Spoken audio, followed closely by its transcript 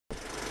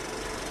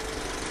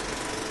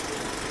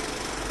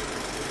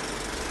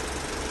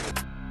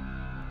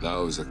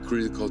Now is a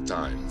critical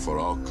time for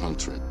our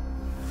country.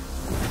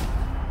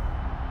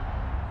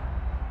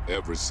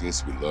 Ever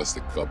since we lost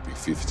the Cup in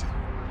 '50,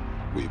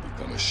 we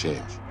become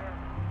ashamed.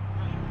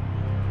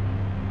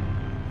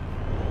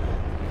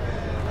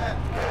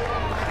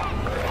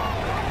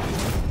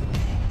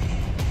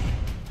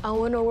 I'll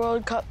win a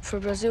World Cup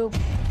for Brazil.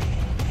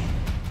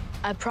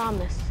 I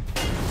promise.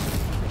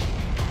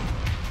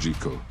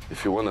 Chico,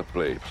 if you want to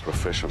play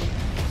professionally,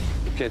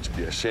 you can't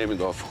be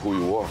ashamed of who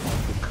you are.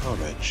 The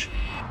courage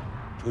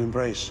to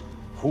embrace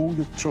who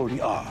you truly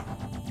are.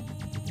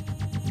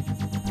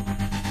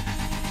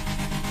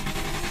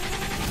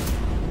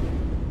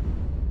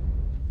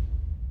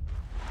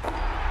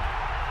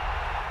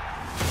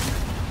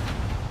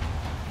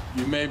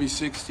 You may be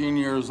 16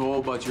 years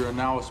old, but you're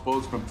now a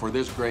spokesman for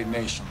this great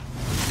nation.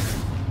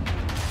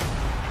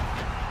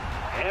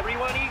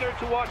 Everyone eager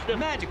to watch the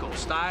magical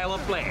style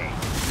of play.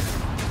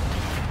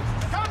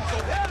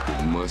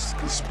 you must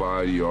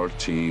inspire your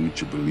team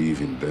to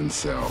believe in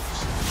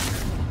themselves.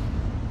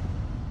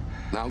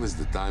 Now is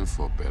the time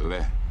for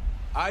Pelé.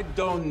 I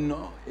don't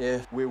know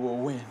if we will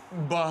win,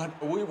 but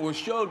we will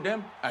show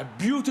them a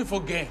beautiful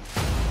game.